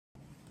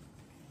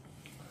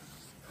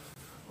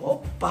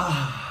Hoppa!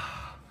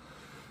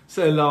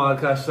 Selam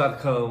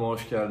arkadaşlar, kanalıma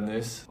hoş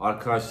geldiniz.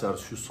 Arkadaşlar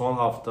şu son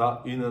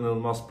hafta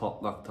inanılmaz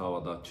patlaktı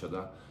hava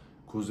Datça'da.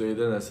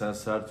 Kuzeyden esen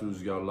sert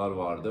rüzgarlar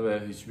vardı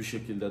ve hiçbir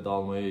şekilde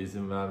dalmaya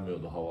izin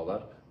vermiyordu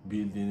havalar.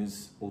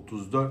 Bildiğiniz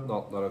 34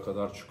 knotlara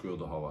kadar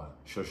çıkıyordu hava.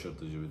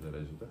 Şaşırtıcı bir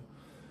derecede.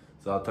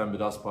 Zaten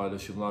biraz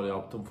paylaşımlar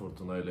yaptım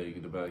fırtınayla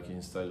ilgili. Belki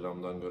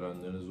Instagram'dan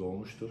görenleriniz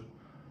olmuştur.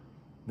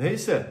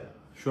 Neyse,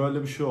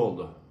 şöyle bir şey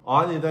oldu.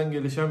 Aniden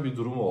gelişen bir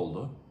durum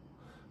oldu.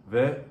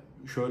 Ve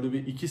şöyle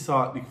bir 2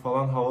 saatlik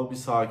falan hava bir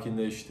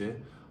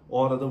sakinleşti.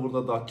 O arada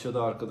burada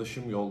Datça'da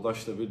arkadaşım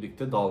yoldaşla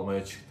birlikte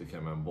dalmaya çıktık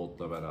hemen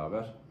botla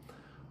beraber.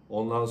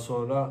 Ondan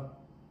sonra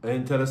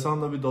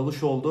enteresan da bir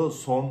dalış oldu.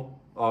 Son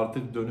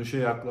artık dönüşe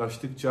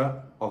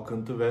yaklaştıkça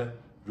akıntı ve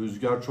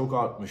rüzgar çok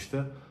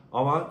artmıştı.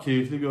 Ama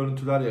keyifli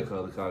görüntüler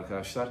yakaladık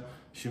arkadaşlar.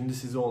 Şimdi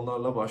sizi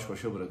onlarla baş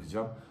başa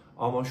bırakacağım.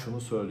 Ama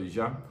şunu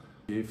söyleyeceğim.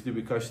 Keyifli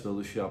birkaç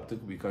dalış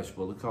yaptık, birkaç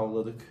balık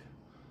avladık.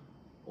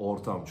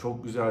 Ortam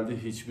çok güzeldi,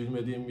 hiç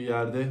bilmediğim bir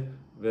yerde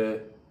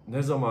ve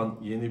ne zaman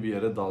yeni bir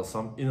yere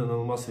dalsam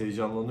inanılmaz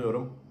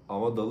heyecanlanıyorum.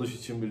 Ama dalış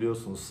için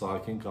biliyorsunuz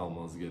sakin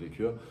kalmanız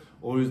gerekiyor.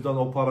 O yüzden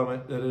o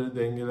parametreleri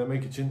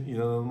dengelemek için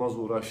inanılmaz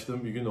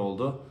uğraştığım bir gün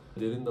oldu.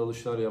 Derin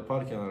dalışlar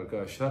yaparken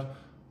arkadaşlar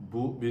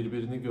bu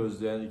birbirini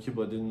gözleyen iki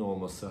body'nin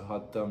olması,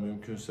 hatta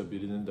mümkünse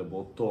birinin de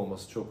botta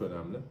olması çok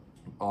önemli.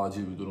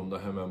 Acil bir durumda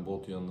hemen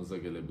bot yanınıza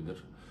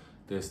gelebilir,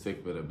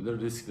 destek verebilir,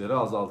 riskleri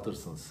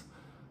azaltırsınız.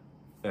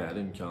 Eğer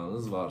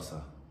imkanınız varsa.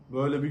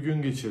 Böyle bir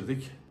gün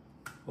geçirdik.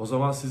 O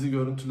zaman sizi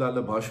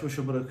görüntülerle baş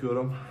başa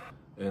bırakıyorum.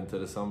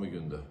 Enteresan bir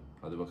gündü.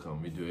 Hadi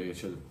bakalım videoya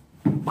geçelim.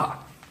 Bak!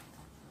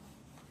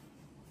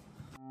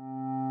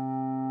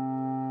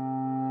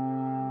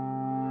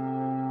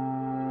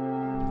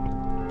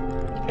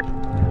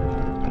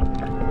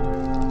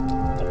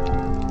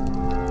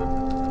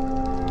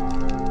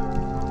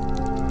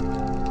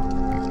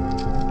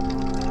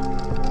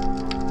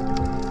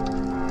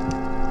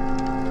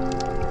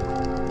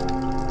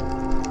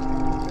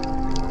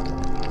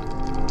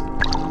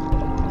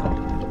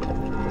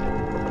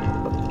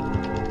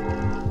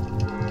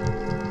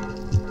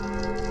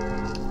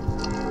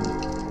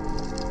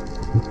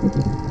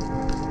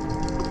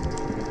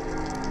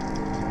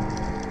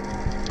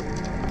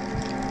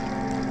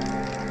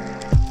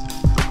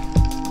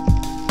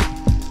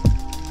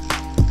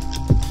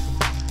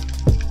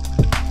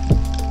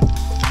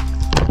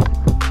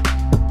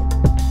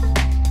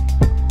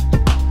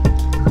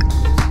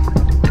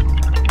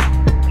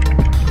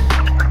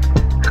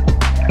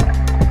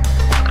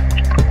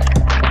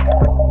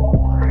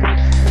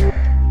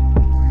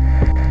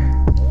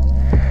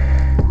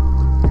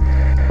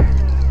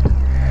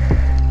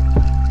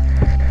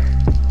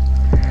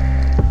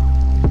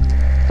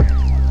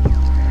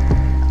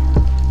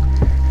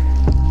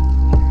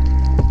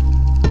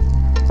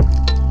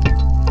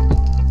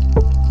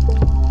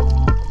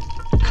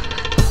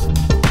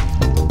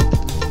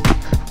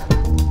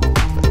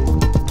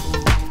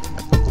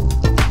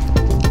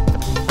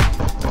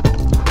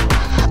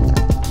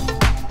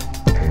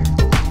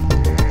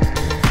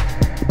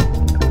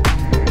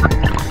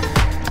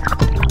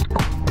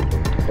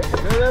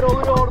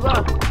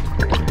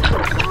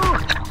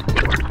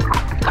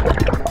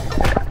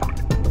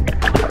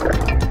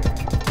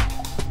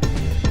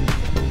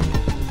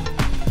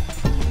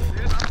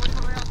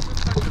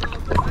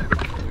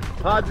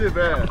 Hadi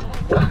be.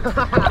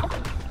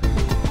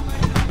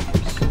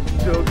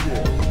 Çok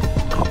iyi.